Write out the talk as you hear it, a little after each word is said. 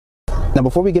Now,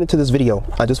 before we get into this video,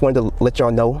 I just wanted to let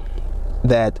y'all know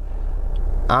that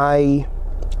I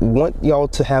want y'all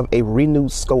to have a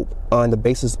renewed scope on the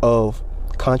basis of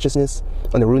consciousness,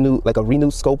 on a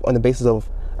renewed scope on the basis of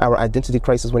our identity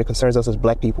crisis when it concerns us as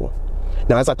Black people.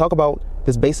 Now, as I talk about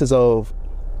this basis of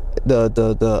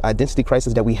the identity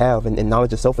crisis that we have and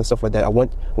knowledge of self and stuff like that, I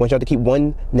want y'all to keep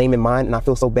one name in mind, and I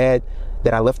feel so bad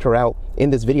that I left her out in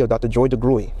this video, Dr. Joy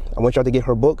DeGruy. I want y'all to get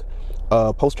her book,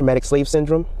 Post-Traumatic Slave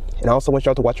Syndrome. And I also want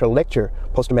y'all to watch her lecture,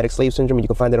 Post-Traumatic Slave Syndrome, and you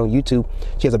can find that on YouTube.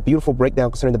 She has a beautiful breakdown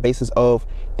concerning the basis of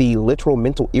the literal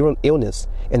mental illness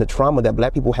and the trauma that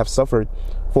Black people have suffered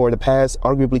for the past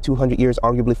arguably 200 years,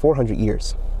 arguably 400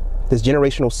 years. This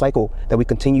generational cycle that we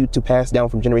continue to pass down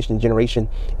from generation to generation.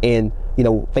 And, you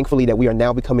know, thankfully that we are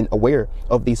now becoming aware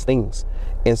of these things.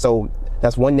 And so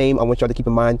that's one name I want y'all to keep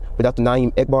in mind. With Dr.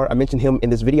 Na'im Ekbar, I mentioned him in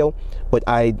this video, but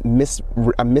I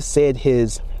missaid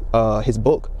his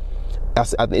book.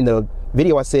 In the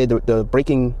video, I said the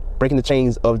breaking the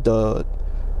chains of the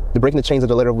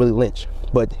letter of Willie Lynch,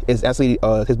 but it's actually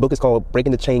his book is called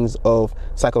Breaking the Chains of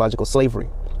Psychological Slavery.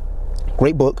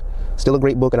 Great book, still a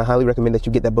great book, and I highly recommend that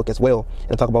you get that book as well.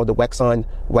 And I'll talk about the wax on,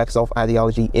 wax off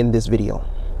ideology in this video.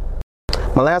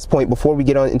 My last point before we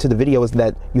get on into the video is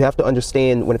that you have to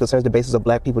understand, when it concerns the basis of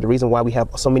Black people, the reason why we have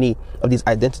so many of these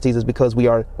identities is because we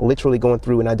are literally going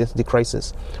through an identity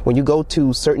crisis. When you go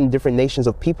to certain different nations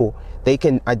of people, they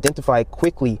can identify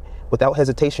quickly without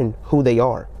hesitation who they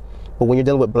are. But when you're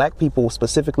dealing with Black people,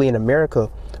 specifically in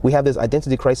America, we have this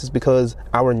identity crisis because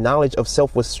our knowledge of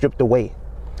self was stripped away.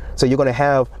 So you're going to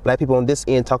have Black people on this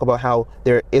end talk about how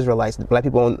they're Israelites. Black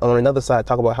people on another side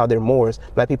talk about how they're Moors.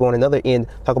 Black people on another end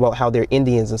talk about how they're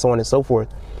Indians, and so on and so forth.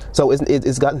 So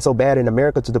it's gotten so bad in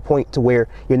America to the point to where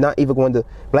Black people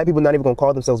not even going to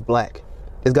call themselves Black.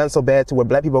 It's gotten so bad to where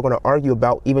Black people are going to argue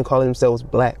about even calling themselves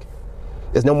Black.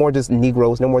 There's no more just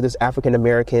Negroes, no more just African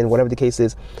American, whatever the case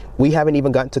is. We haven't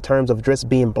even gotten to terms of just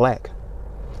being Black.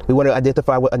 We want to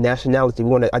identify with a nationality. We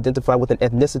want to identify with an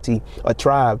ethnicity, a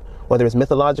tribe, whether it's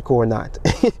mythological or not.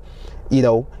 You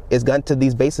know, it's gotten to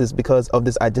these bases because of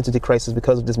this identity crisis,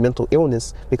 because of this mental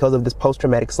illness, because of this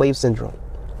post-traumatic slave syndrome.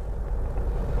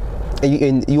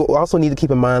 And you also need to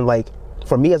keep in mind, like,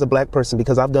 for me as a Black person,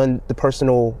 because I've done the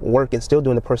personal work and still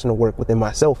doing the personal work within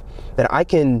myself, that I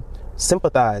can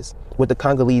sympathize with the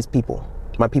Congolese people,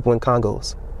 my people in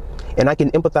Congos. And I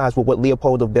can empathize with what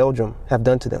Leopold of Belgium have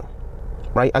done to them.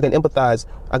 Right? I can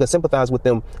sympathize with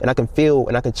them, and I can feel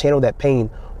and I can channel that pain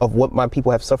of what my people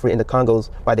have suffered in the Congos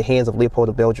by the hands of Leopold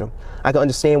of Belgium. I can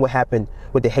understand what happened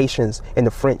with the Haitians and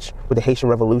the French with the Haitian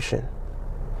Revolution.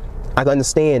 I can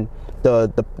understand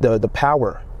the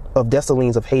power of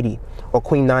Dessalines of Haiti, or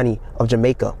Queen Nani of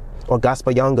Jamaica, or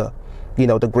Gaspar Yanga, you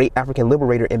know, the great African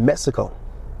liberator in Mexico.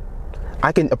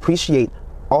 I can appreciate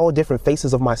all different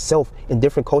faces of myself in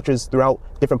different cultures throughout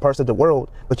different parts of the world,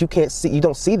 but you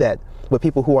don't see that with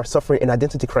people who are suffering an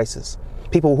identity crisis.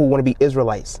 People who want to be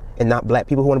Israelites and not Black.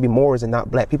 People who want to be Moors and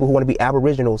not Black. People who want to be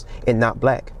Aboriginals and not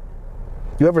Black.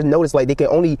 You ever notice, like, they can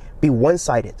only be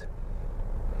one-sided?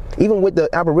 Even with the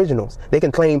Aboriginals, they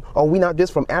can claim, oh, we not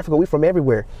just from Africa, we from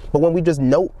everywhere. But when we just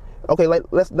note, okay, like,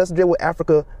 let's deal with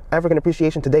African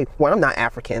appreciation today. Well, I'm not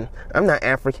African. I'm not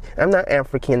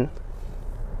African.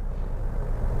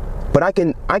 But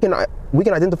we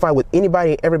can identify with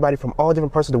anybody and everybody from all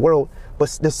different parts of the world,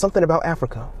 but there's something about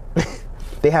Africa.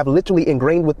 They have literally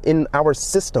ingrained within our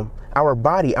system, our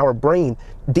body, our brain,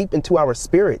 deep into our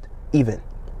spirit, even.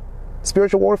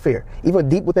 Spiritual warfare. Even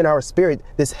deep within our spirit,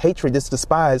 this hatred, this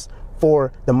despise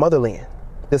for the motherland,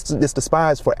 this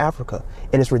despise for Africa.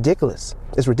 And it's ridiculous.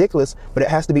 It's ridiculous, but it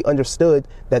has to be understood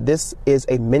that this is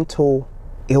a mental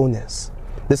illness.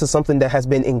 This is something that has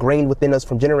been ingrained within us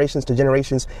from generations to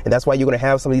generations. And that's why you're going to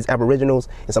have some of these Aboriginals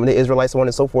and some of the Israelites, so on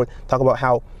and so forth, talk about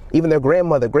how even their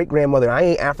grandmother, great-grandmother, I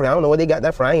ain't African. I don't know where they got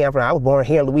that from. I ain't African. I was born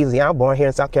here in Louisiana. I was born here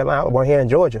in South Carolina. I was born here in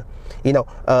Georgia. You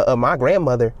know, my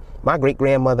grandmother, my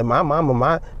great-grandmother, my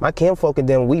mama, my kinfolk, and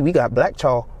then we got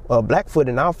Blackfoot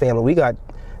in our family. We got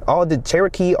all the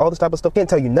Cherokee, all this type of stuff. Can't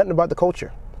tell you nothing about the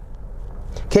culture.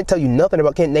 Can't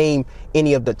name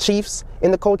any of the chiefs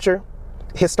in the culture.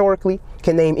 Historically,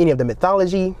 can name any of the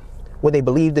mythology, what they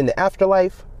believed in the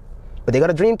afterlife, but they got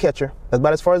a dream catcher. That's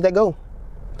about as far as that go.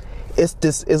 It's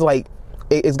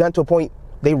gotten to a point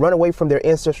they run away from their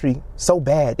ancestry so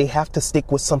bad they have to stick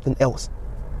with something else.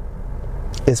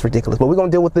 It's ridiculous, but we're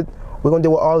gonna deal with it. We're gonna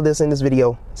deal with all of this in this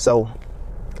video. So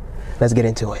let's get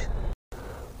into it.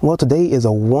 Well, today is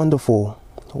a wonderful,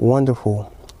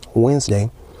 wonderful Wednesday,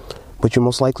 but you're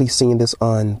most likely seeing this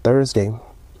on Thursday.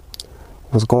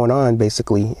 What's going on,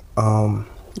 basically,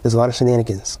 there's a lot of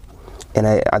shenanigans And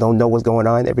I don't know what's going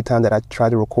on. Every time that I try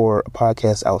to record a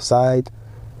podcast outside,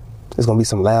 there's going to be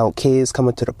some loud kids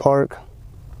coming to the park.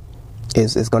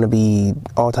 It's going to be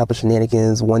all type of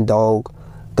shenanigans. One dog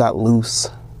got loose.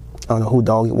 I don't know who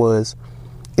dog it was.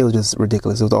 It was just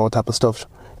ridiculous. It was all type of stuff.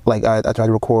 Like I tried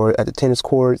to record at the tennis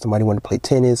court. Somebody wanted to play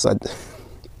tennis.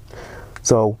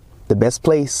 So the best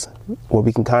place where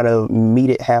we can kind of meet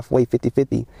it halfway,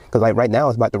 50-50. Because like right now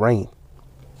it's about to rain.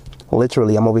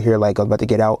 Literally, I'm over here like I was about to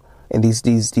get out. And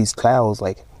these clouds,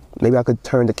 like maybe I could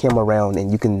turn the camera around and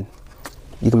you can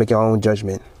make your own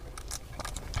judgment.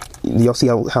 You'll see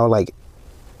you'll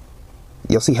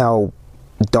see how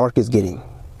dark it's getting.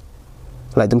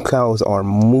 Like them clouds are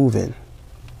moving.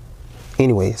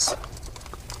 Anyways,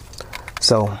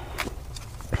 so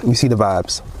you see the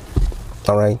vibes.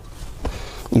 All right,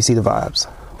 you see the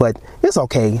vibes, but it's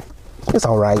okay. It's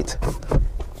all right.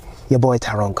 Your boy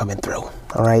Tyrone coming through.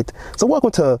 All right. So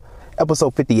welcome to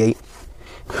episode 58.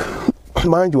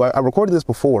 Mind you, I recorded this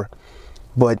before,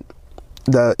 but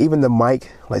even the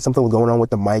mic, like something was going on with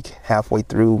the mic halfway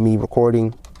through me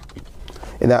recording,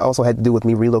 and that also had to do with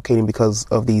me relocating because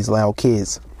of these loud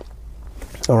kids.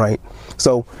 All right,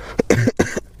 so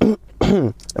I've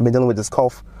been dealing with this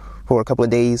cough for a couple of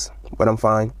days, but I'm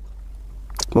fine.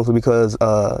 Mostly because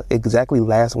exactly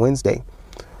last Wednesday,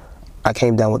 I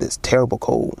came down with this terrible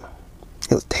cold.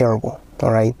 It was terrible.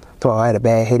 All right, so I had a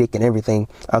bad headache and everything.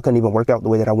 I couldn't even work out the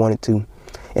way that I wanted to,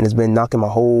 and it's been knocking my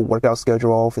whole workout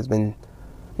schedule off. It's been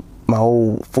my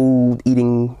whole food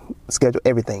eating schedule,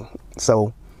 everything.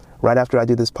 So right after I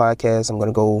do this podcast, I'm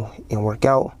gonna go and work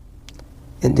out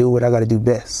and do what I gotta do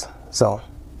best. So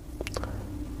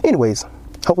anyways,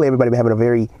 hopefully everybody been having a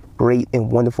very great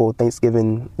and wonderful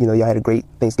Thanksgiving. You know, y'all had a great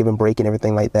Thanksgiving break and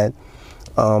everything like that.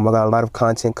 I got a lot of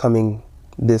content coming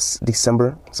this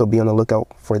December, so be on the lookout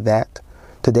for that.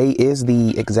 Today is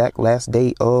the exact last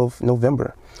day of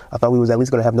November. I thought we was at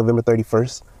least going to have November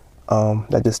 31st.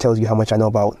 That just tells you how much I know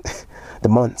about the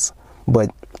months. But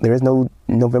there is no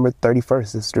November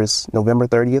 31st. It's just November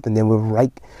 30th, and then we're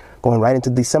going right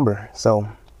into December. So,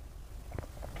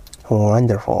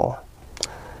 wonderful.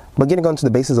 But getting on to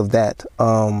the basis of that,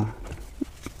 what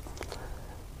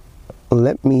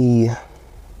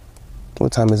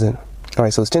time is it? All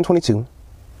right, so it's 10:22.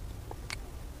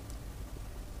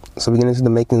 So we get into the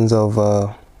makings of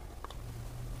one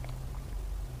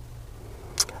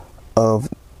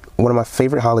of my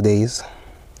favorite holidays,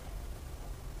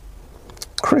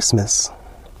 Christmas.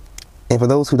 And for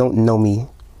those who don't know me,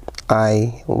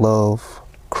 I love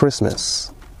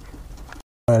Christmas.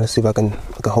 All right, let's see if I can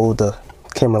hold the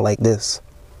camera like this.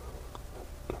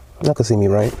 Y'all can see me,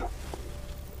 right?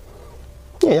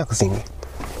 Yeah, y'all can see me.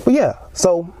 But yeah,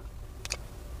 so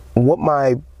what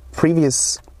my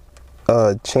previous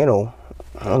channel,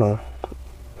 I don't know,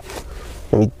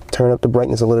 let me turn up the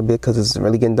brightness a little bit because it's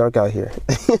really getting dark out here.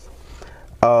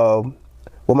 What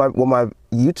my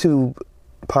YouTube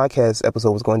podcast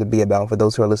episode was going to be about, for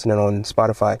those who are listening on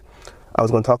Spotify, I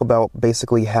was going to talk about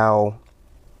basically how,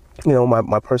 you know,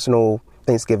 my personal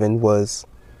Thanksgiving was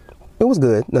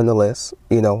good nonetheless.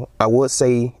 You know, I would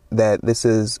say that this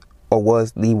is or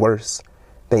was the worst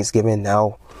Thanksgiving.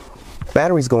 Now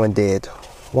battery's going dead.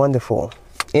 Wonderful.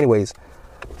 Anyways,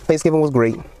 Thanksgiving was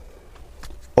great.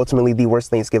 Ultimately, the worst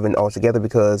Thanksgiving altogether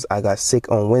because I got sick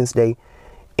on Wednesday,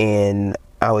 and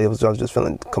I was just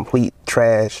feeling complete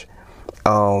trash.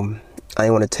 I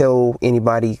didn't want to tell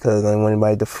anybody because I didn't want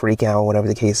anybody to freak out, whatever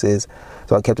the case is.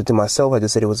 So I kept it to myself. I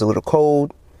just said it was a little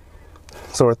cold,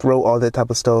 sore throat, all that type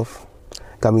of stuff.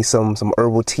 Got me some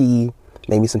herbal tea,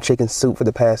 made me some chicken soup for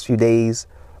the past few days.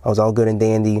 I was all good and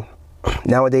dandy.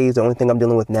 Nowadays, the only thing I'm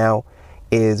dealing with now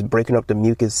is breaking up the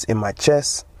mucus in my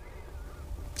chest.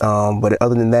 But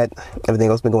other than that, everything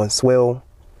else been going swell.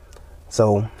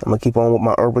 So I'm gonna keep on with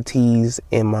my herbal teas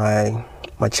and my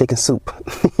chicken soup.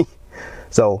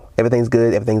 So everything's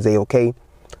good. Everything's a-okay.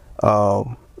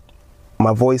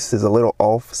 My voice is a little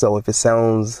off, so if it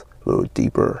sounds a little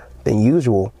deeper than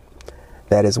usual,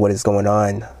 that is what is going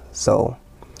on. So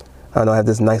I don't know, I have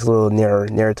this nice little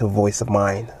narrative voice of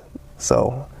mine.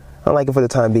 So I like it for the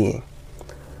time being.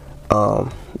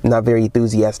 Not very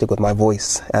enthusiastic with my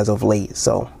voice as of late,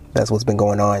 so that's what's been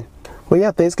going on. But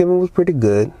yeah, Thanksgiving was pretty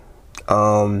good.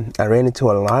 I ran into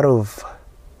a lot of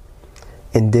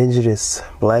indigenous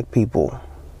black people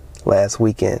last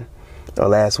week.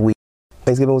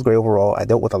 Thanksgiving was great overall. I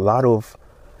dealt with a lot of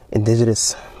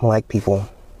indigenous black people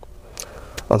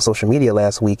on social media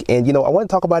last week, and you know, I want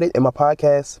to talk about it in my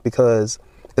podcast because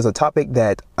it's a topic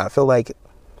that I feel like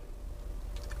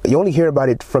you only hear about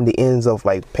it from the ends of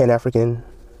like Pan-African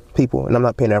people, and I'm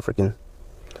not Pan-African,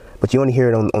 but you only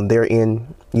hear it on their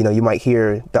end. You know, you might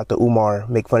hear Dr. Umar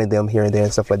make fun of them here and there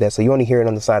and stuff like that. So you only hear it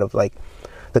on the side of like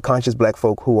the conscious black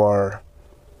folk who are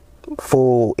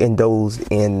full indulged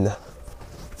in,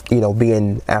 you know,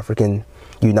 being African,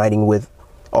 uniting with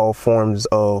all forms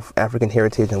of African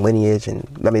heritage and lineage. And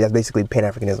I mean, that's basically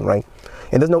Pan-Africanism, right?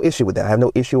 And there's no issue with that. I have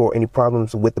no issue or any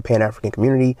problems with the Pan-African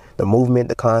community, the movement,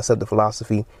 the concept, the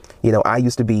philosophy. You know, I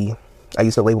used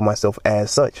to label myself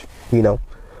as such, you know.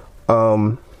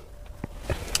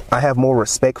 I have more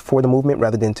respect for the movement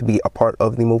rather than to be a part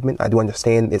of the movement. I do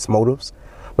understand its motives,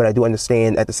 but I do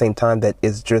understand at the same time that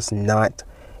it's just not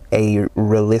a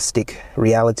realistic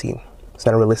reality. It's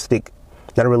not a realistic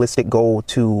goal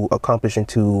to accomplish and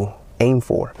to aim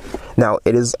for. Now,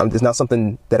 it's not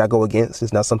something that I go against.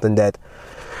 It's not something that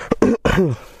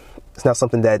it's not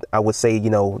something that I would say, you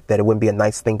know, that it wouldn't be a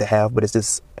nice thing to have, but it's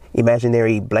this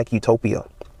imaginary black utopia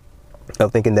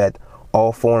of thinking that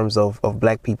all forms of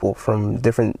black people from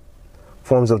different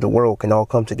forms of the world can all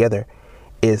come together.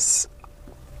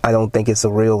 I don't think it's a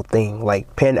real thing.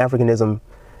 Like, Pan-Africanism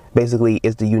basically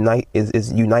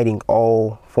is uniting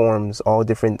all forms, all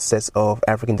different sets of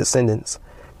African descendants,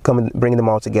 bringing them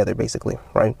all together, basically,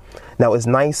 right? Now, it's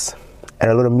nice at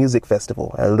a little music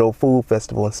festival, at a little food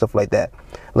festival and stuff like that,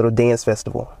 a little dance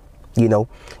festival. You know,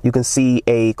 you can see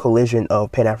a collision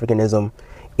of Pan-Africanism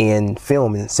in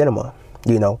film and cinema,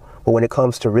 you know, but when it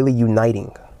comes to really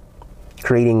uniting,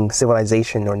 creating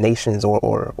civilization or nations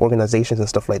or organizations and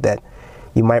stuff like that,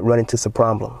 you might run into some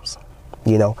problems,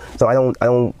 you know. So I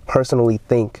don't personally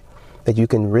think that you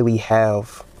can really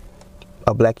have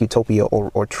a black utopia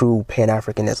or true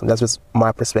Pan-Africanism. That's just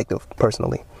my perspective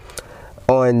personally.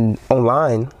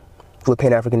 Online with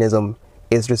Pan-Africanism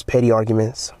is just petty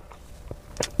arguments.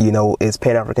 You know, it's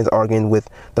Pan-Africans arguing with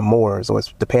the Moors, or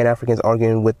it's the Pan-Africans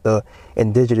arguing with the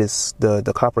indigenous,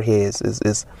 the Copperheads.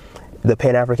 Is the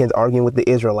Pan-Africans arguing with the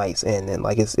Israelites, and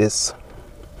like it's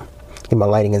get my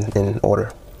lighting in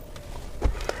order.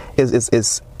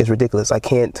 It's ridiculous. I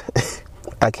can't.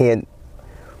 I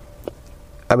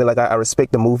mean, like, I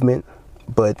respect the movement,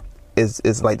 but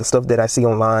it's like the stuff that I see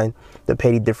online, the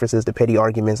petty differences, the petty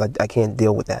arguments. I can't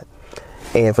deal with that.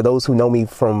 And for those who know me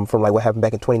from like what happened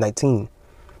back in 2019,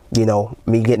 you know,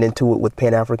 me getting into it with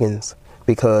Pan-Africans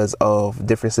because of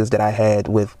differences that I had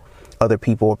with other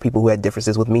people or people who had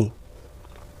differences with me.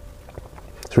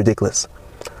 It's ridiculous.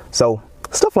 So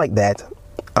stuff like that.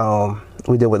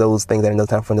 We deal with those things at another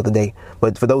time for another day.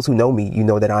 But for those who know me, you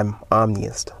know that I'm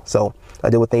omniist. So I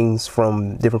deal with things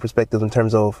from different perspectives in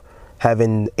terms of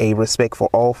having a respect for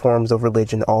all forms of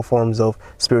religion, all forms of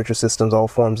spiritual systems, all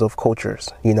forms of cultures.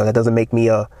 You know, that doesn't make me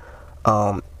a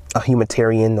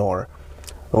humanitarian or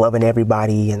loving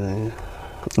everybody and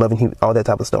loving all that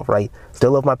type of stuff, right?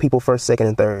 Still love my people first, second,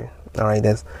 and third. All right,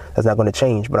 that's not going to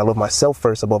change. But I love myself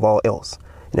first above all else.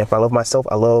 And if I love myself,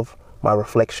 I love my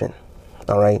reflection.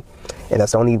 All right, and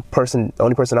that's the only person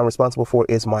I'm responsible for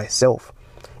is myself.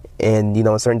 And, you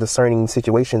know, in certain discerning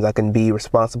situations, I can be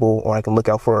responsible, or I can look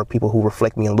out for people who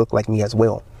reflect me and look like me as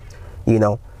well, you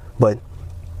know. But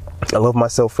I love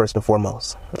myself first and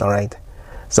foremost. All right.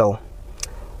 So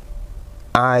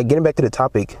getting back to the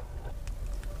topic,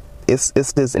 it's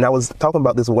this, and I was talking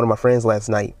about this with one of my friends last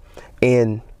night,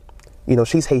 and, you know,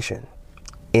 she's Haitian,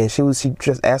 and she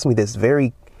just asked me this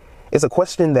it's a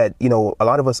question that, you know, a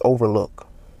lot of us overlook.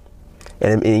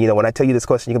 And you know, when I tell you this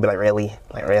question, you can be like, really?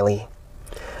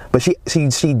 But she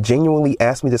genuinely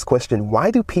asked me this question: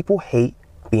 why do people hate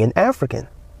being African?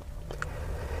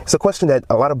 It's a question that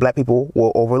a lot of black people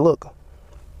will overlook,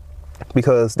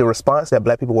 because the response that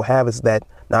black people will have is that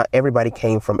not everybody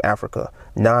came from Africa.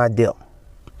 Nah, dip,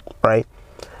 right?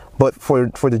 But for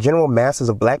the general masses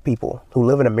of black people who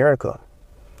live in America,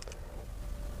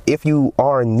 if you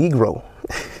are a Negro,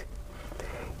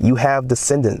 you have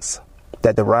descendants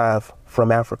that derive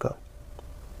from Africa.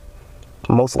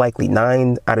 Most likely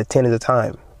 9 out of 10 of the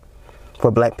time, for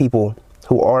black people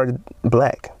who are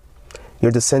black,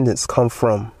 your descendants come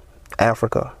from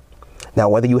Africa. Now,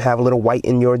 whether you have a little white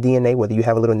in your DNA, whether you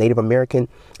have a little Native American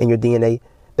in your DNA,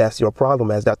 that's your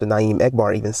problem, as Dr. Naeem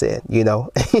Ekbar even said. You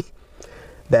know,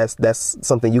 that's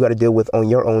something you got to deal with on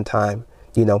your own time.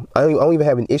 You know, I don't even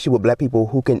have an issue with black people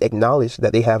who can acknowledge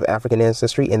that they have African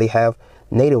ancestry and they have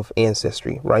Native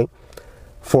ancestry, right?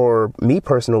 For me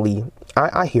personally,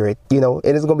 I hear it, you know,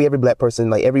 and it's going to be every black person,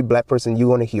 like every black person, you're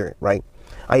going to hear it, right?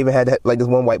 I even had like this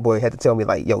one white boy had to tell me,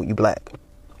 like, yo, you black.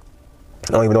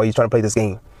 I don't even know why you're trying to play this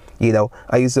game. You know,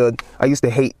 I used to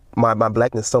hate my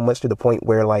blackness so much to the point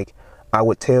where, like, I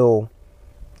would tell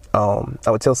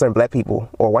I would tell certain black people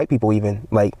or white people even,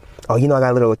 like, oh, I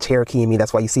got a little Cherokee in me.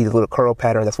 That's why you see this little curl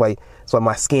pattern. That's why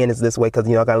my skin is this way, because,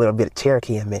 I got a little bit of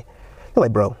Cherokee in me. You're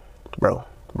like, bro,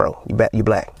 you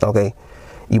black, okay?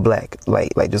 You black.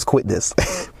 Like just quit this.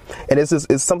 And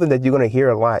it's something that you're going to hear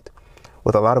a lot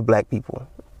with a lot of black people.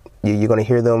 You're going to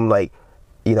hear them like,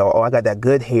 oh, I got that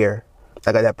good hair.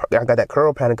 I got that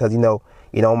curl pattern because,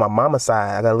 on my mama's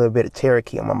side, I got a little bit of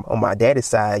Cherokee. On my daddy's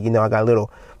side, I got a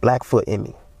little Blackfoot in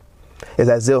me. It's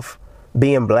as if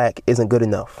being black isn't good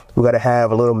enough. We got to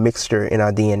have a little mixture in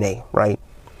our DNA, right?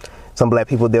 Some black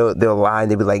people, they'll lie and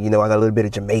they'll be like, I got a little bit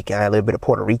of Jamaican, I got a little bit of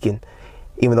Puerto Rican,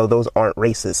 even though those aren't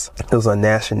races. Those are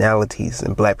nationalities,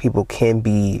 and black people can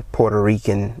be Puerto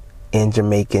Rican and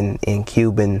Jamaican and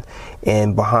Cuban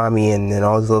and Bahamian and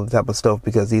all this other type of stuff,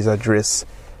 because these are just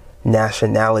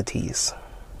nationalities,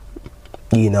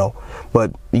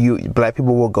 But black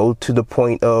people will go to the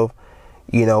point of,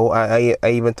 I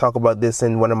even talk about this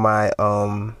in one of my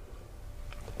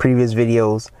previous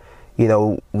videos,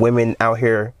 women out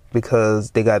here,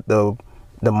 because they got the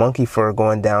monkey fur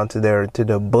going down to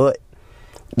the butt,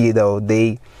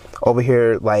 they over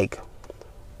here like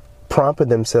prompting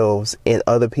themselves in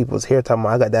other people's hair, talking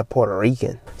about, I got that Puerto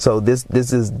Rican. So this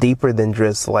is deeper than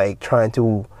just like trying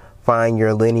to find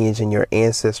your lineage and your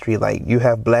ancestry. Like, you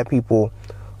have black people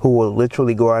who will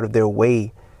literally go out of their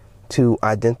way to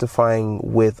identifying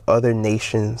with other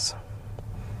nations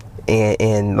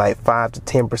and like 5 to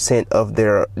 10% of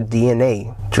their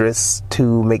DNA just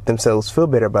to make themselves feel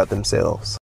better about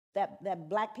themselves. That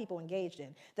black people engaged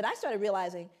in, that I started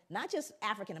realizing, not just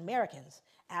African Americans,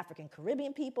 African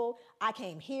Caribbean people, I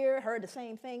came here, heard the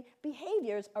same thing,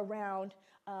 behaviors around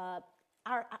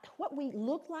what we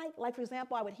look like. Like, for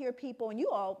example, I would hear people, and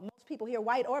most people here,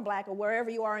 white or black or wherever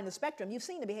you are in the spectrum, you've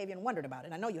seen the behavior and wondered about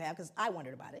it. I know you have, because I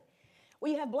wondered about it.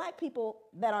 Well, you have black people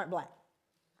that aren't black.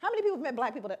 How many people have met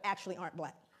black people that actually aren't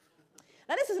black?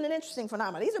 Now, this is an interesting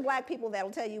phenomenon. These are black people that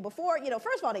will tell you before,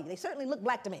 first of all, they certainly look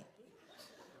black to me.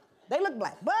 They look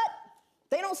black, but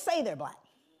they don't say they're black.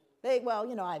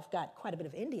 I've got quite a bit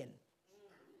of Indian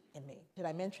in me. Did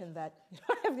I mention that?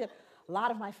 A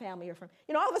lot of my family are from,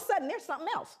 all of a sudden there's something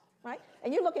else, right?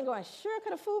 And you're looking going, sure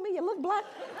could have fooled me, you look black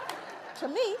to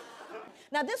me.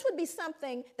 Now, this would be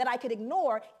something that I could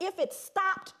ignore if it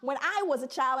stopped when I was a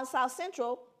child in South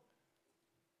Central,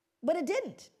 but it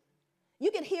didn't.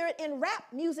 You can hear it in rap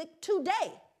music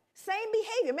today. Same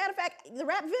behavior. Matter of fact, the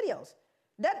rap videos,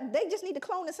 they just need to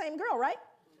clone the same girl, right?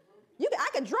 I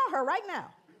could draw her right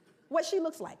now, what she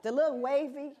looks like. The little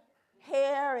wavy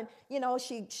hair, and,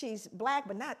 she's black,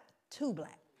 but not too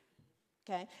black,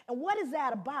 okay? And what is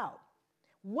that about?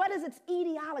 What is its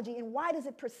etiology, and why does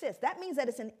it persist? That means that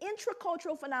it's an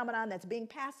intracultural phenomenon that's being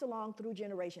passed along through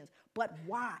generations. But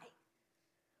why?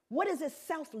 What is this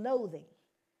self-loathing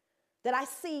that I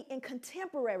see in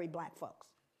contemporary black folks?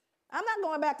 I'm not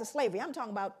going back to slavery. I'm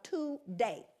talking about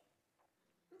today,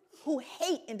 who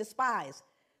hate and despise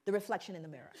the reflection in the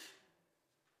mirror.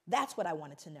 That's what I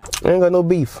wanted to know. I ain't got no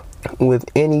beef with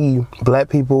any black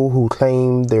people who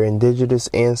claim their indigenous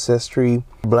ancestry,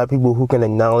 black people who can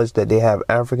acknowledge that they have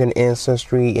African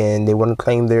ancestry and they want to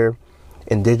claim their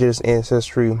indigenous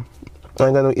ancestry. I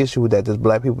ain't got no issue with that. There's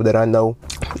black people that I know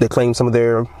that claim some of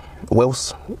their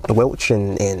Welsh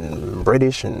and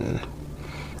British and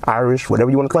Irish, whatever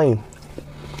you want to claim,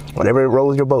 whatever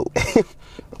rolls your boat.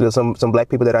 There's some black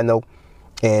people that I know,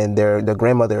 and their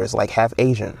grandmother is like half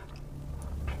Asian.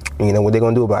 What they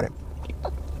gonna do about it?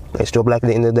 They're still black at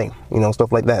the end of the day.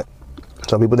 Stuff like that.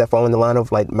 Some people that fall in the line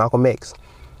of like Malcolm X,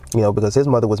 because his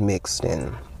mother was mixed,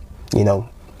 and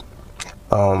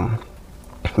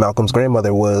Malcolm's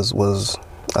grandmother was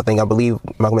I believe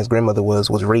Malcolm X's grandmother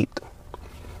was raped,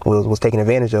 was taken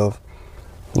advantage of,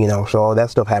 so all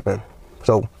that stuff happened.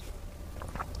 So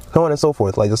on and so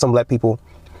forth. Like, there's some black people,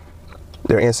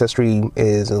 their ancestry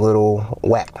is a little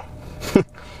whack.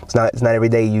 It's not every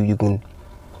day you can,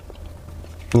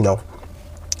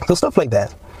 so stuff like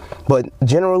that. But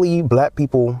generally, black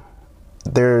people,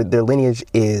 their lineage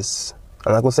is,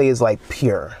 I'm not gonna say it's like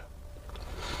pure,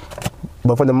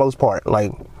 but for the most part,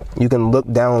 like, you can look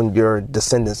down your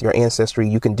descendants, your ancestry.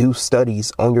 You can do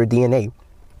studies on your DNA.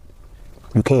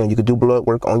 You can do blood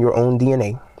work on your own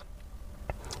DNA.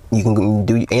 You can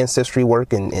do ancestry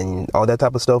work and all that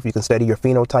type of stuff. You can study your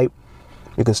phenotype.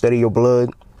 You can study your blood.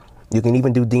 You can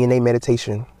even do DNA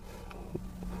meditation.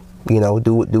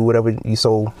 Do whatever you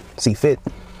so see fit,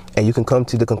 and you can come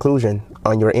to the conclusion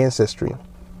on your ancestry.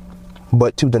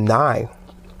 But to deny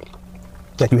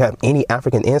that you have any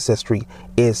African ancestry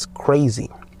is crazy.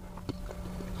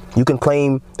 You can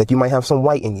claim that you might have some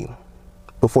white in you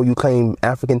before you claim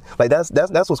African. Like, that's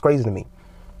what's crazy to me.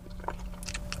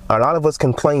 A lot of us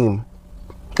can claim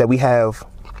that we have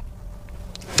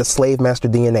the slave master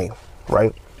DNA,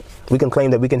 right? We can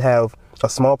claim that we can have a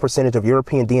small percentage of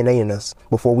European DNA in us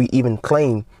before we even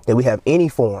claim that we have any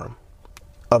form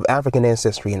of African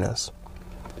ancestry in us.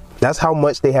 That's how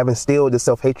much they have instilled the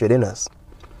self-hatred in us.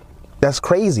 That's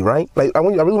crazy, right? Like, I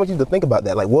really want you to think about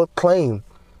that. Like, we'll claim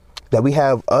that we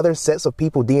have other sets of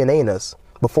people DNA in us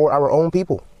before our own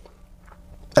people.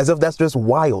 As if that's just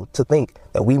wild to think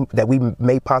that we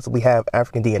may possibly have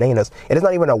African DNA in us. And it's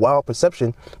not even a wild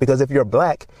perception, because if you're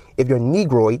black, if you're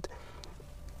Negroid,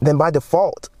 then by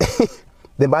default,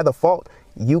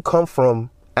 you come from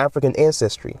African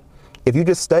ancestry. If you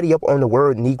just study up on the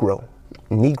word Negro,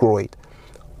 Negroid,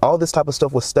 all this type of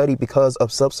stuff was studied because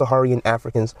of sub-Saharan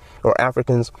Africans, or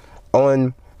Africans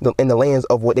in the lands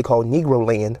of what they call Negro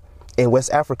land in West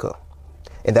Africa.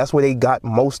 And that's where they got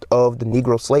most of the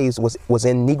Negro slaves, was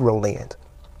in Negro land.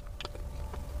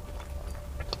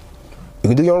 You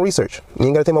can do your own research. You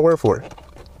ain't got to take my word for it.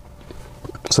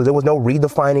 So there was no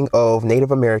redefining of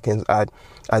Native Americans. I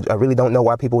really don't know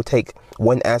why people would take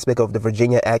one aspect of the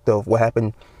Virginia Act of what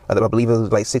happened, I believe it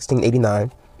was like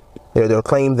 1689. They'll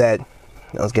claim that,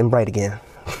 I was getting bright again.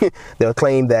 They'll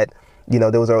claim that, you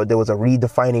know, there was a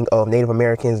redefining of Native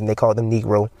Americans and they called them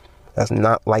Negro. That's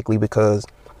not likely, because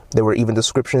there were even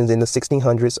descriptions in the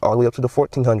 1600s all the way up to the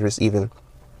 1400s even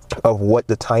of what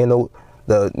the Taino,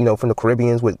 from the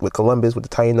Caribbeans with Columbus, with the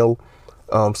Taino,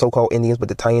 so-called Indians, but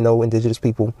the Taino indigenous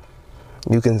people.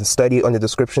 You can study on the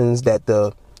descriptions that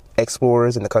the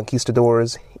explorers and the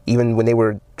conquistadors, even when they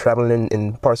were traveling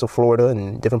in parts of Florida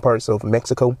and different parts of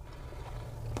Mexico,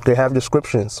 they have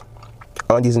descriptions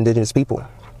on these indigenous people.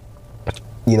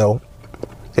 You know,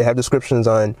 they have descriptions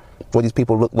on what these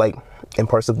people look like in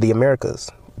parts of the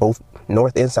Americas, both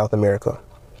North and South America.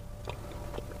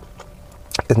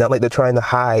 It's not like they're trying to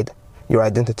hide your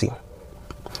identity.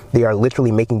 They are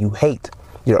literally making you hate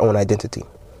your own identity.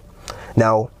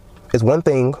 Now, it's one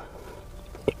thing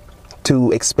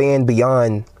to expand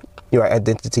beyond your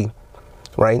identity,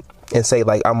 right? And say,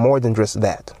 like, I'm more than just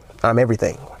that. I'm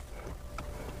everything.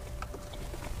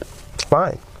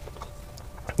 Fine.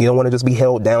 You don't want to just be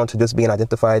held down to just being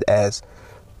identified as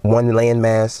one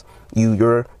landmass.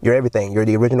 You're everything. You're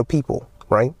the original people,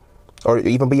 right? Or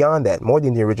even beyond that, more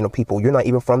than the original people. You're not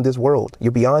even from this world.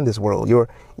 You're beyond this world. You're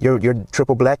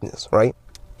triple blackness, right?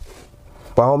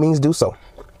 By all means, do so.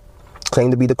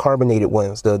 Claim to be the carbonated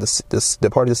ones, the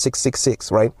part of the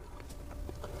 666, right?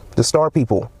 The star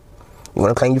people. You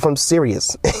want to claim you from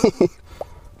Sirius.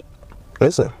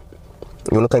 Listen.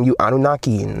 You want to claim you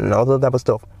Anunnaki and all that type of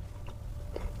stuff.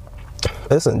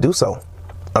 Listen, do so.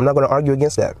 I'm not going to argue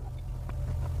against that.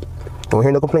 Don't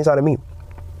hear no complaints out of me.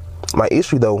 My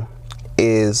issue, though,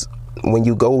 is when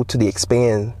you go to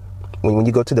the when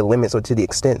you go to the limits or to the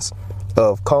extents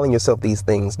of calling yourself these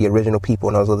things, the original people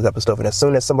and all that type of stuff. And as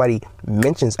soon as somebody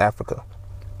mentions Africa,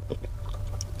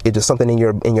 it's just something in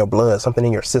your blood, something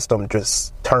in your system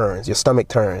just turns, your stomach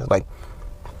turns. Like,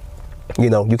 you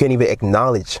can't even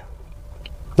acknowledge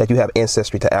that you have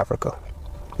ancestry to Africa.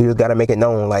 You just got to make it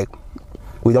known, like,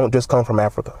 we don't just come from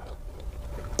Africa.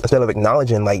 Instead of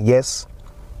acknowledging, like, yes,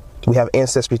 we have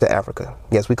ancestry to Africa.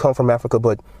 Yes, we come from Africa,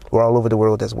 but we're all over the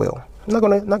world as well. I'm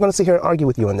not gonna sit here and argue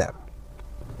with you on that.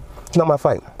 It's not my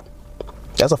fight.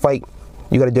 That's a fight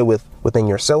you got to deal with within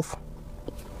yourself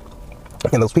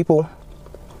and those people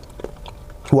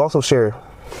who also share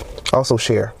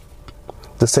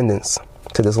descendants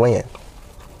to this land.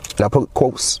 And I put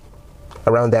quotes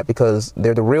around that because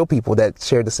they're the real people that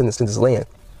share descendants to this land.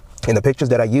 And the pictures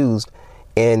that I used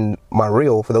in my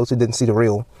reel, for those who didn't see the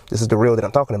reel, this is the reel that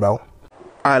I'm talking about.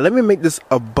 All right, let me make this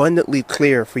abundantly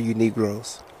clear for you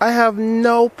Negroes. I have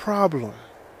no problem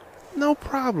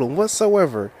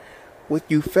whatsoever with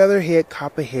you featherhead,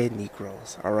 copperhead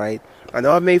Negroes, all right? I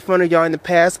know I've made fun of y'all in the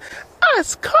past.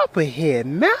 It's copperhead,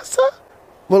 massa.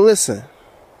 But listen,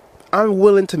 I'm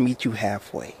willing to meet you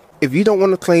halfway. If you don't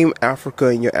want to claim Africa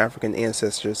and your African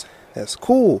ancestors, that's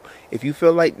cool. If you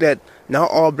feel like that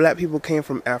not all black people came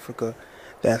from Africa,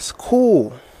 that's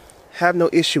cool. Have no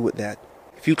issue with that.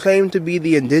 If you claim to be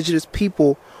the indigenous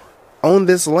people on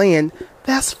this land,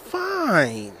 that's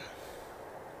fine.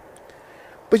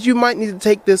 But you might need to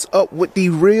take this up with the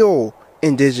real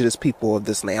indigenous people of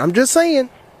this land. I'm just saying.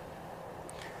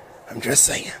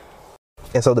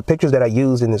 And so the pictures that I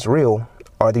used in this reel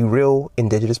are the real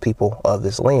indigenous people of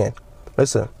this land.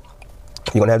 Listen,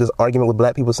 you're going to have this argument with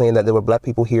black people saying that there were black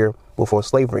people here before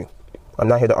slavery. I'm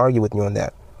not here to argue with you on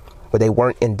that. But they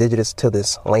weren't indigenous to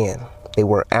this land. They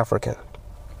were African.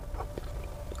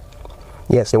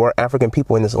 Yes, there were African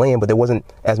people in this land, but there wasn't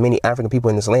as many African people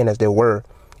in this land as there were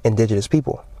indigenous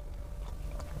people.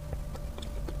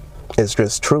 It's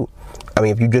just true. I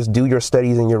mean, if you just do your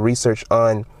studies and your research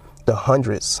on the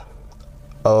hundreds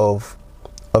of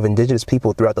indigenous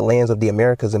people throughout the lands of the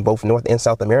Americas in both North and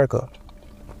South America,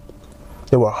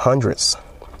 there were hundreds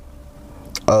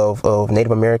of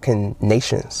Native American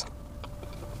nations.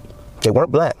 They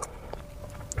weren't black,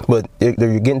 but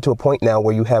you're getting to a point now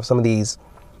where you have some of these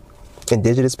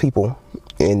indigenous people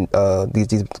in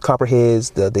these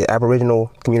copperheads, the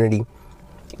Aboriginal community.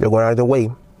 They're going out of their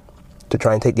way to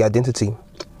try and take the identity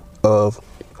of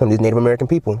some of these Native American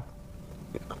people.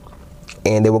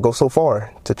 And they will go so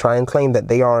far to try and claim that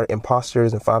they are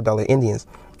imposters and $5 Indians.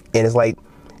 And it's like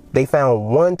they found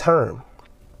one term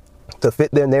to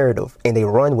fit their narrative and they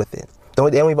run with it. They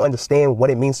don't even understand what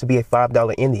it means to be a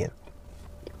 $5 Indian.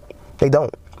 They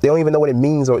don't. They don't even know what it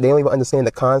means, or they don't even understand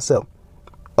the concept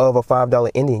of a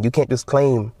 $5 Indian. You can't just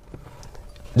claim,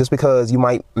 just because you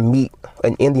might meet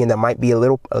an Indian that might be a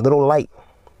little light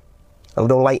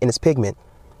in its pigment,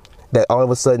 that all of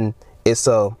a sudden it's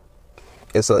a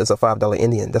 $5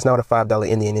 Indian. That's not what a $5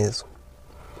 Indian is.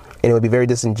 And it would be very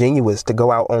disingenuous to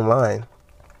go out online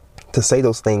to say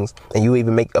those things, and you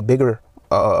even make a bigger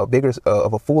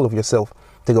of a fool of yourself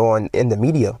to go on in the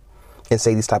media and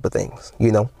say these type of things.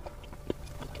 You know,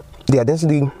 the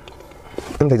identity.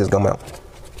 Let me take this gum out.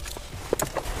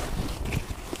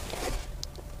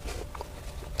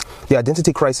 The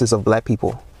identity crisis of black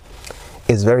people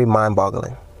is very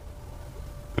mind-boggling.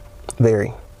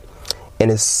 Very.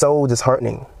 And it's so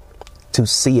disheartening to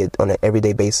see it on an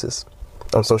everyday basis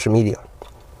on social media.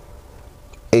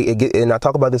 And I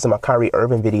talk about this in my Kyrie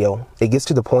Irving video. It gets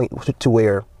to the point to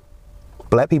where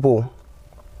black people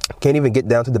can't even get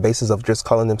down to the basis of just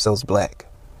calling themselves black.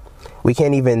 We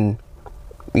can't even,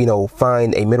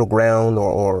 find a middle ground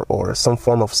or some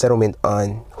form of settlement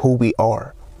on who we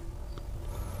are.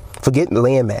 Forget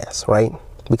landmass, right?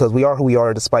 Because we are who we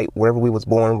are despite wherever we was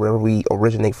born, wherever we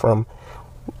originate from.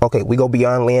 Okay, we go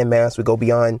beyond landmass, we go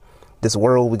beyond this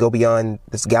world, we go beyond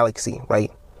this galaxy,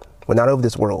 right? We're not of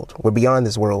this world. We're beyond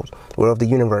this world. We're of the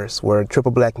universe. We're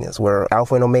triple blackness. We're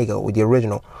alpha and omega. We're the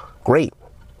original. Great.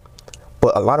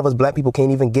 But a lot of us black people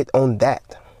can't even get on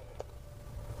that.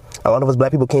 A lot of us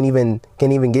black people can't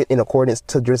even get in accordance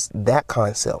to just that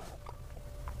concept.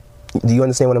 Do you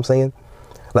understand what I'm saying?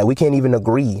 Like, we can't even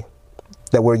agree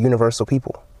that we're universal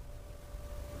people.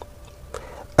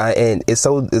 And it's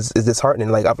disheartening.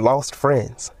 Like, I've lost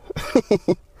friends.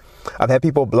 I've had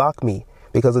people block me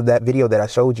because of that video that I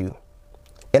showed you.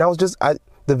 And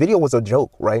the video was a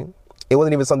joke, right? It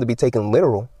wasn't even something to be taken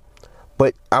literal,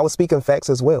 but I was speaking facts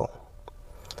as well.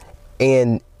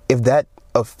 And if that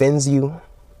offends you,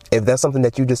 if that's something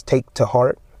that you just take to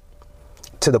heart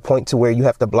to the point to where you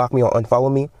have to block me or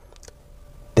unfollow me,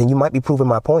 then you might be proving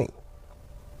my point.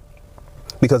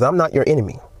 Because I'm not your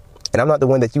enemy, and I'm not the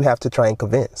one that you have to try and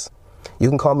convince. You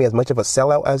can call me as much of a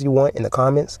sellout as you want in the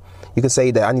comments. You can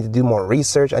say that I need to do more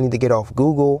research. I need to get off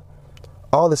Google,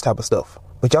 all this type of stuff.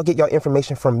 But y'all get your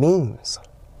information from memes.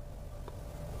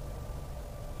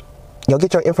 Y'all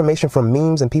get your information from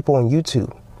memes and people on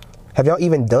YouTube. Have y'all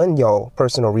even done y'all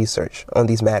personal research on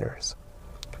these matters?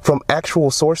 From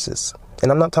actual sources.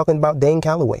 And I'm not talking about Dane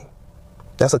Calloway.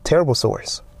 That's a terrible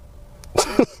source.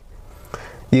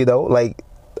 Like,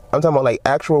 I'm talking about like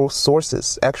actual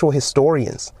sources, actual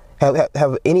historians.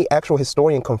 Have any actual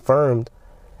historian confirmed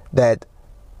that,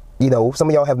 some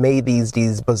of y'all have made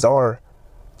these bizarre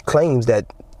claims that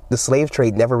the slave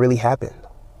trade never really happened?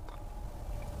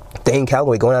 Dane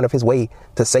Calloway going out of his way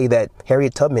to say that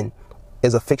Harriet Tubman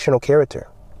is a fictional character.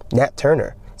 Nat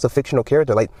Turner is a fictional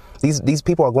character. Like, these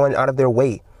people are going out of their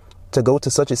way to go to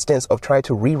such extents of trying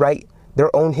to rewrite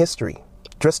their own history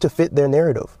just to fit their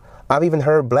narrative. I've even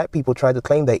heard black people try to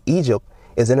claim that Egypt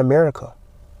is in America.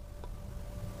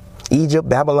 Egypt,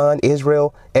 Babylon,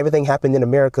 Israel, everything happened in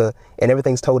America and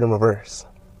everything's told in reverse.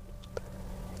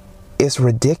 It's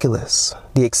ridiculous,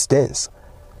 the extents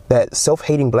that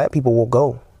self-hating black people will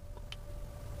go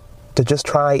to just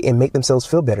try and make themselves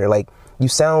feel better. Like, you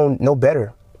sound no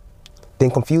better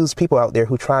than confused people out there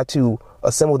who try to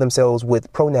assemble themselves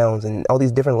with pronouns and all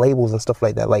these different labels and stuff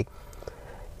like that. Like,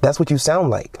 that's what you sound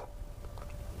like.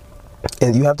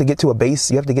 And you have to get to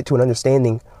an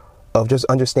understanding of just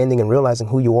understanding and realizing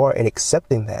who you are and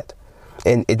accepting that.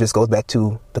 And it just goes back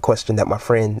to the question that my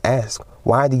friend asked.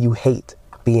 Why do you hate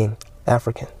being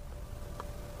African?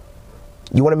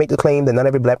 You want to make the claim that not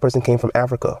every black person came from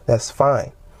Africa. That's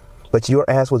fine. But your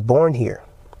ass was born here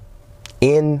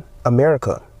in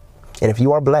America. And if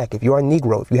you are black, if you are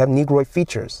Negro, if you have Negroid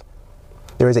features,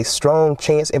 there is a strong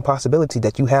chance and possibility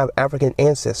that you have African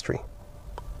ancestry.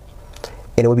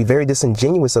 And it would be very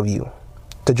disingenuous of you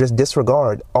to just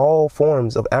disregard all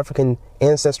forms of African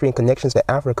ancestry and connections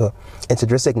to Africa, and to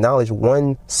just acknowledge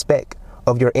one speck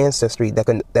of your ancestry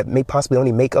that may possibly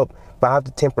only make up 5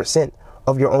 to 10%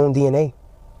 of your own DNA.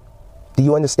 Do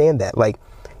you understand that? Like,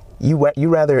 you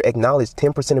rather acknowledge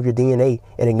 10% of your DNA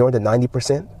and ignore the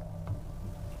 90%?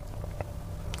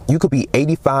 You could be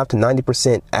 85 to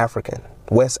 90% African,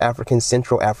 West African,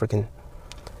 Central African,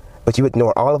 but you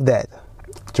ignore all of that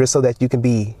just so that you can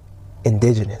be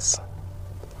indigenous.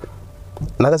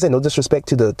 Like I said, no disrespect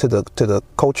to the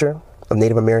culture of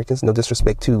Native Americans, no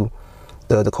disrespect to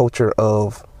the culture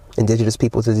of indigenous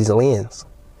peoples to these lands.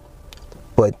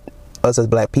 But us as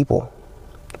black people,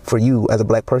 for you as a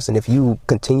black person, if you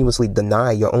continuously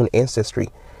deny your own ancestry,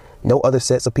 no other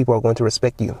sets of people are going to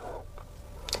respect you.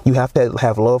 You have to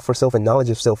have love for self and knowledge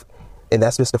of self, and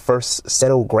that's just the first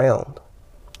settled ground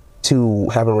to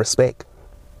having respect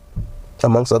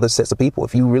amongst other sets of people.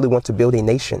 If you really want to build a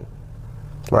nation,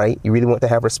 right, you really want to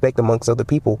have respect amongst other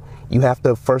people, you have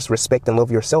to first respect and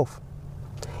love yourself.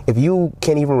 If you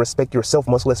can't even respect yourself,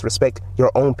 much less respect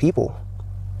your own people,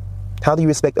 how do you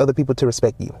expect other people to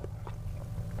respect you?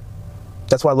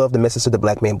 That's why I love the Message to the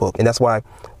Black Man book. And that's why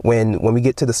when we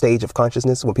get to the stage of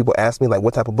consciousness, when people ask me, like,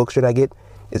 what type of book should I get?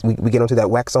 Is we get onto that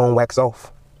wax on, wax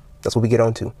off. That's what we get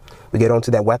onto. We get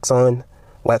onto that wax on,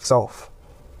 wax off.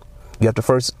 You have to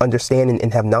first understand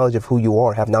and have knowledge of who you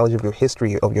are, have knowledge of your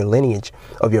history, of your lineage,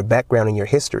 of your background and your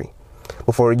history,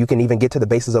 before you can even get to the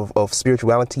basis of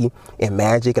spirituality and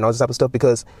magic and all this type of stuff.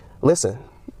 Because, listen,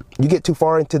 you get too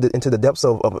far into the depths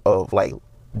of like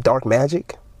dark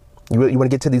magic. You want to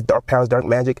get to these dark powers, dark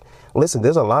magic. Listen,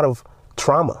 there's a lot of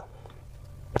trauma,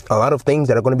 a lot of things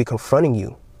that are going to be confronting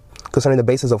you concerning the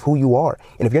basis of who you are.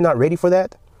 And if you're not ready for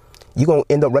that, you're going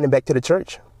to end up running back to the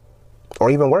church, or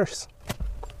even worse.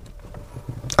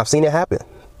 I've seen it happen.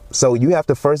 So you have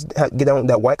to first get on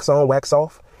that wax on, wax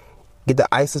off. Get the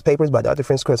ISIS papers by Dr.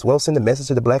 Frances Cress Welsing, the Message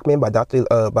to the Black Man by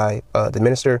the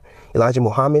minister Elijah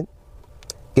Muhammad.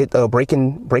 Get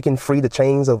breaking free the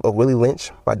chains of Willie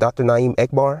Lynch by Dr. Naeem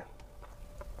Ekbar.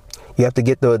 You have to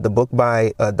get the book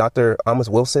by Dr. Amos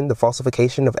Wilson, The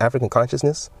Falsification of African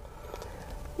Consciousness.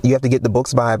 You have to get the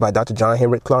books by Dr. John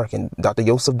Henrik Clarke and Dr.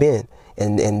 Joseph Ben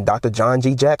and Dr. John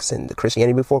G. Jackson, The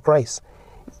Christianity Before Christ.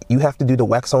 You have to do the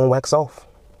wax on, wax off.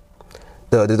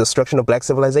 The Destruction of Black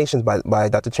Civilizations by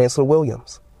Dr. Chancellor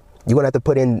Williams. You're going to have to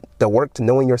put in the work to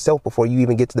knowing yourself before you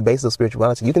even get to the basis of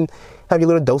spirituality. You can have your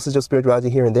little dosage of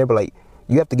spirituality here and there, but like,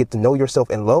 you have to get to know yourself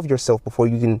and love yourself before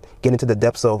you can get into the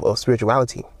depths of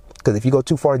spirituality. Because if you go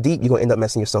too far deep, you're going to end up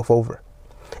messing yourself over.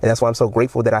 And that's why I'm so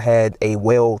grateful that I had a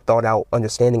well thought out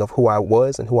understanding of who I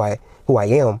was and who I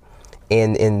am,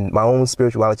 and in my own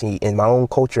spirituality, in my own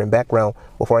culture and background,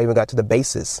 before I even got to the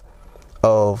basis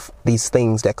of these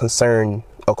things that concern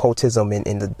occultism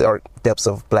and the dark depths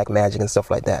of black magic and stuff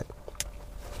like that.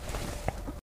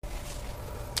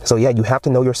 So yeah, you have to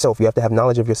know yourself. You have to have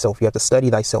knowledge of yourself. You have to study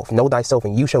thyself. Know thyself,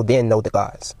 and you shall then know the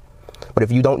gods. But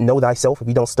if you don't know thyself, if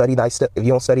you don't study thyself,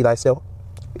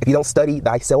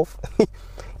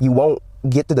 you won't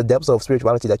get to the depths of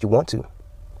spirituality that you want to.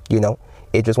 You know,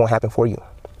 it just won't happen for you.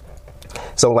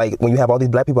 So like, when you have all these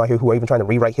black people out here who are even trying to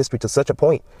rewrite history to such a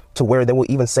point to where they will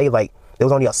even say like there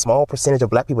was only a small percentage of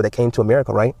black people that came to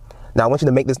America, right? Now I want you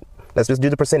to make this, let's just do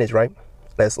the percentage, right?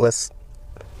 Let's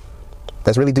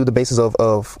really do the basis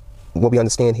of what we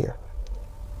understand here.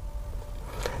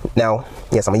 Now,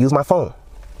 yes, I'm gonna use my phone.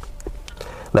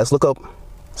 Let's look up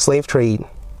slave trade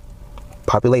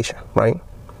population, right?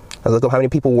 Let's look up how many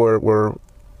people were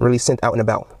really sent out and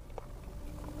about.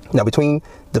 Now, between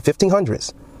the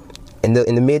 1500s and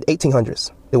in the mid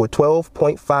 1800s, there were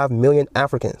 12.5 million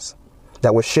Africans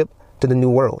that were shipped to the New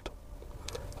World.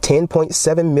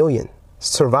 10.7 million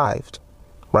survived,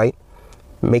 right?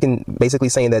 Basically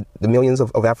saying that the millions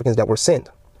of Africans that were sent,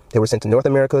 they were sent to North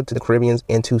America, to the Caribbean,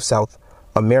 and to South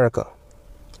America.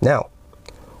 Now,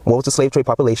 what was the slave trade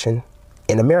population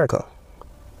in America?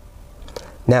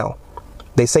 Now,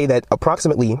 they say that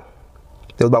approximately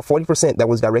there was about 40% that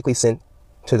was directly sent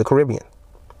to the Caribbean.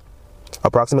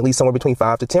 Approximately somewhere between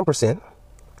 5 to 10%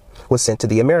 was sent to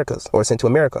the Americas, or sent to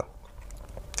America.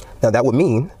 Now, that would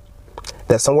mean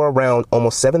that somewhere around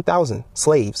almost 7,000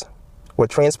 slaves were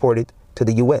transported to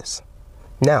the U.S.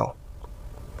 Now,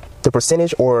 the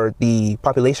percentage or the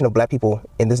population of black people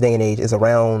in this day and age is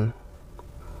around,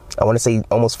 I want to say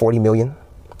almost 40 million.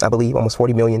 I believe almost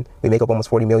 40 million. We make up almost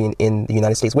 40 million in the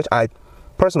United States, which I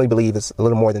personally believe is a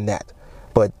little more than that.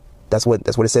 But that's what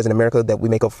it says in America, that we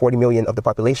make up 40 million of the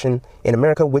population in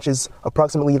America, which is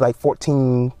approximately like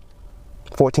 14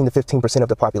 to 15% of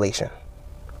the population,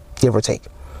 give or take.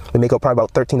 We make up probably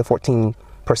about 13 to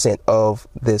 14% of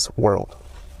this world.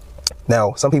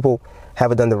 Now, some people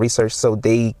haven't done the research, so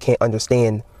they can't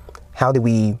understand how did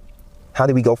we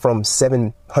go from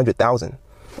 700,000,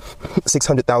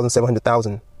 600,000,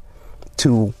 700,000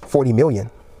 to 40 million,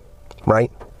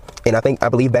 right? And I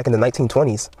believe back in the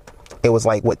 1920s, it was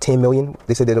like, what, 10 million?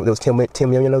 They said that there was 10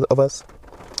 million of us.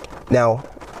 Now,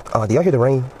 do y'all hear the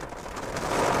rain?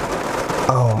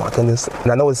 Oh my goodness.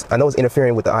 And I know it's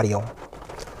interfering with the audio.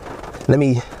 Let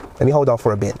me hold off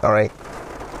for a bit, all right?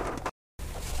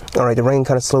 All right, the rain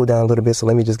kind of slowed down a little bit, so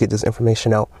let me just get this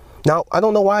information out. Now, I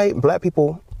don't know why black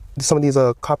people, some of these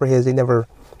copperheads, they never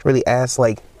really ask,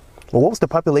 like, well, what was the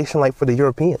population like for the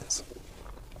Europeans?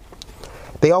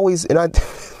 They always,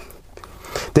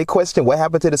 they question what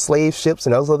happened to the slave ships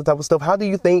and all this other type of stuff. How do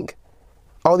you think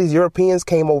all these Europeans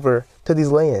came over to these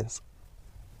lands?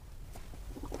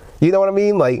 You know what I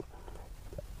mean? Like,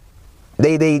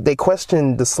 they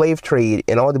questioned the slave trade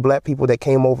and all the black people that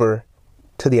came over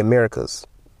to the Americas.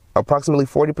 Approximately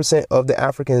 40% of the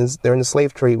Africans during the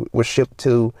slave trade were shipped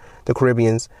to the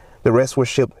Caribbeans. The rest were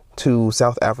shipped to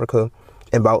South Africa.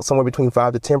 And about somewhere between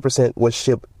 5 to 10% was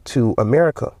shipped to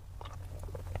America.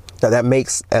 Now that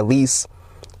makes at least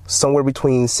somewhere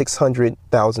between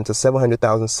 600,000 to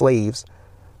 700,000 slaves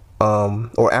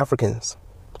or Africans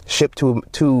shipped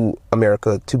to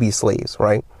America to be slaves,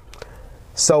 right?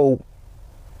 So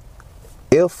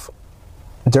if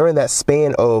during that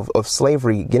span of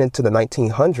slavery, getting to the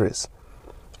 1900s,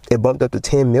 it bumped up to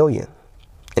 10 million.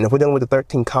 And if we're dealing with the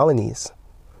 13 colonies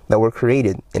that were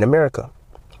created in America,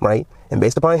 right? And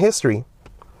based upon history,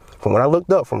 from what I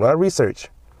looked up, from what I researched,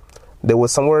 there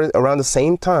was somewhere around the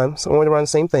same time, somewhere around the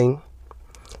same thing,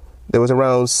 there was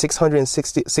around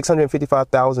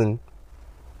 655,000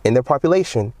 in their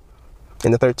population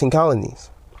in the 13 colonies.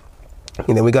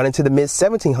 And then we got into the mid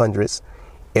 1700s,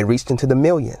 it reached into the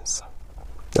millions.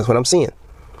 That's what I'm seeing.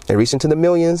 It reached into the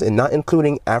millions, and not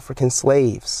including African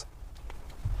slaves.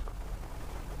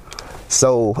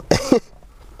 So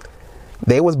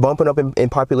they was bumping up in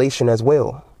population as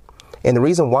well. And the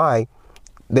reason why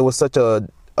there was such an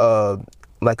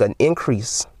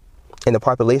increase in the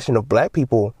population of black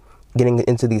people getting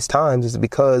into these times is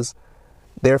because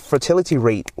their fertility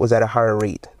rate was at a higher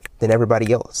rate than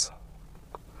everybody else.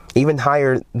 Even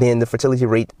higher than the fertility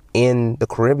rate in the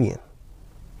Caribbean.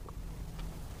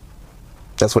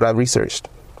 That's what I researched.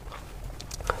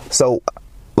 So,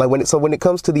 when it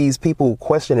comes to these people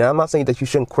questioning, I'm not saying that you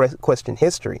shouldn't question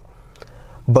history,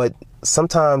 but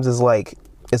sometimes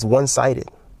it's one-sided.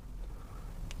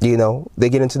 You know, they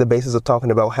get into the basis of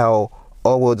talking about how,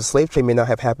 oh, well, the slave trade may not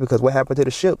have happened because what happened to the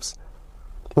ships?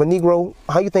 Well, Negro,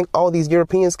 how you think all these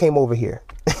Europeans came over here?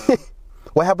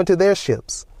 What happened to their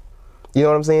ships? You know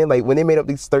what I'm saying? Like when they made up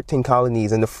these 13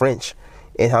 colonies and the French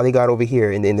and how they got over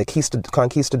here and the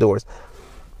conquistadors.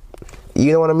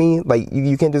 You know what I mean? Like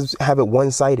you can't just have it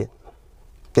one-sided.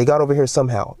 They got over here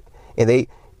somehow. And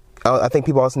I think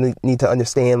people also need to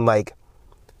understand like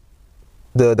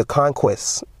the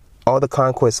conquests, all the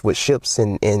conquests with ships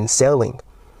and sailing.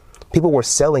 People were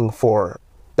selling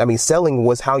selling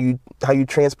was how you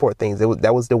transport things.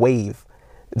 That was the wave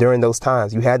during those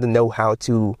times. You had to know how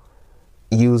to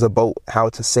use a boat, how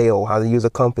to sail, how to use a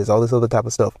compass, all this other type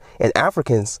of stuff. And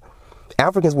Africans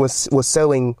was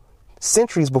selling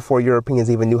centuries before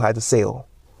Europeans even knew how to sail.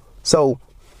 So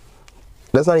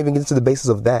let's not even get into the basis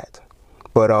of that.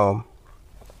 But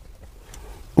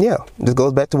yeah, this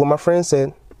goes back to what my friend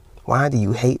said. Why do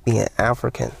you hate being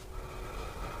African?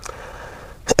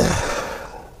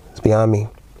 It's beyond me.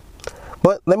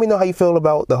 But let me know how you feel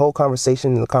about the whole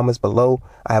conversation in the comments below.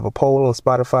 I have a poll on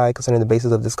Spotify concerning the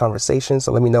basis of this conversation.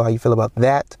 So let me know how you feel about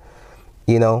that.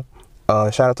 You know,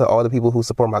 shout out to all the people who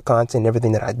support my content and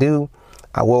everything that I do.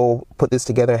 I will put this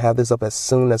together and have this up as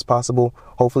soon as possible.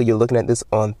 Hopefully you're looking at this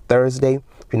on Thursday.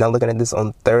 If you're not looking at this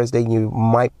on Thursday, you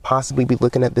might possibly be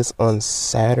looking at this on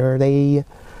Saturday.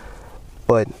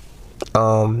 But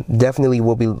definitely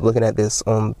will be looking at this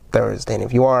on Thursday. And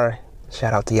if you are,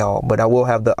 shout out to y'all. But I will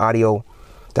have the audio.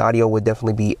 The audio would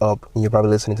definitely be up. And you're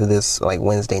probably listening to this like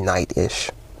Wednesday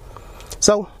night-ish.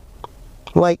 So,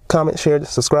 like, comment, share,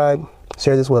 subscribe.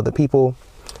 Share this with other people.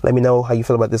 Let me know how you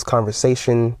feel about this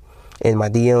conversation in my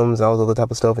DMs, all those other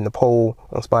type of stuff, in the poll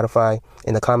on Spotify,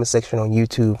 in the comment section on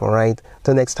YouTube. All right.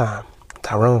 Till next time,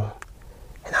 Tyrone.